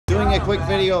doing a quick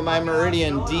video of my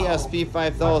Meridian DSP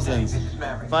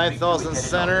 5000s. 5000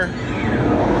 center,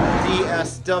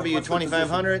 DSW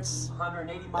 2500s,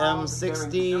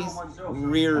 M60s,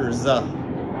 rears.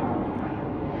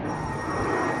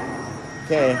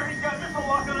 Okay,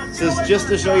 this is just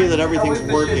to show you that everything's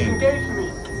working.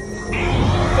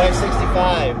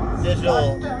 565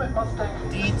 digital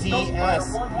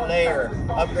DTS layer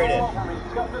upgraded.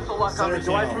 Center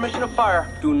Do I have permission to fire?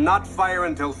 Do not fire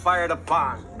until fired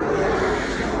upon.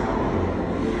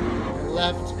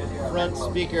 Left front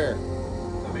speaker.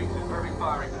 That makes it perfect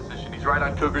firing position. He's right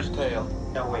on Cougar's tail.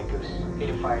 No way, Goose. He'd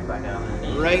have fired by now.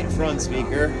 Right front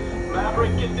speaker.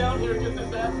 Maverick, get down here and get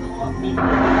this ass off me.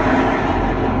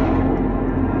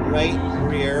 Right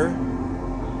rear.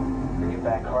 Bring it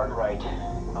back hard right.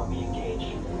 I'll be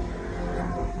engaged.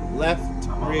 Left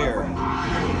rear.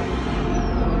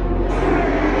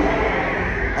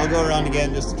 I'll go around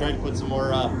again just to try to put some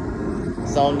more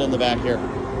sound in the back here.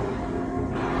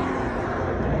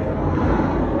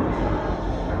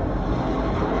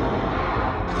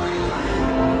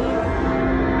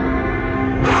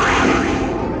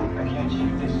 I can't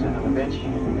shoot this son of a bitch.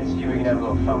 It's you. We can have a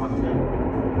little fun with him.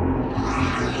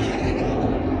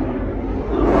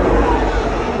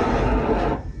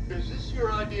 Is this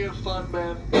your idea of fun,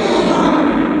 man?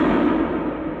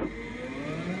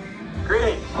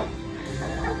 Great.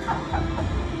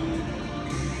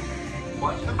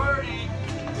 Watch the birdie.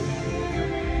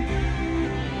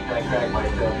 I cracked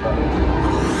myself up.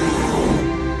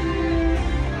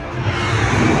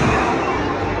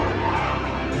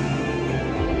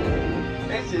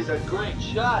 This is a great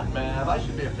shot, man. I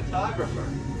should be a photographer.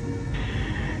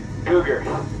 Cougar.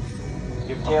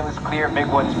 Your tail is clear, big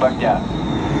one's bugged out.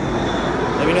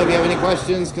 Let me know if you have any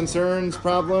questions, concerns,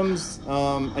 problems.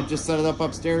 I just set it up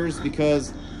upstairs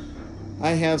because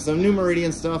I have some new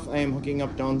Meridian stuff I am hooking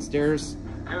up downstairs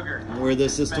where the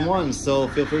system was. So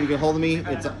feel free to get hold of me.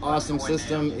 It's an awesome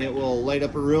system. It will light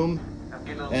up a room.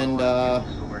 And all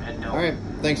right,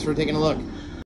 thanks for taking a look.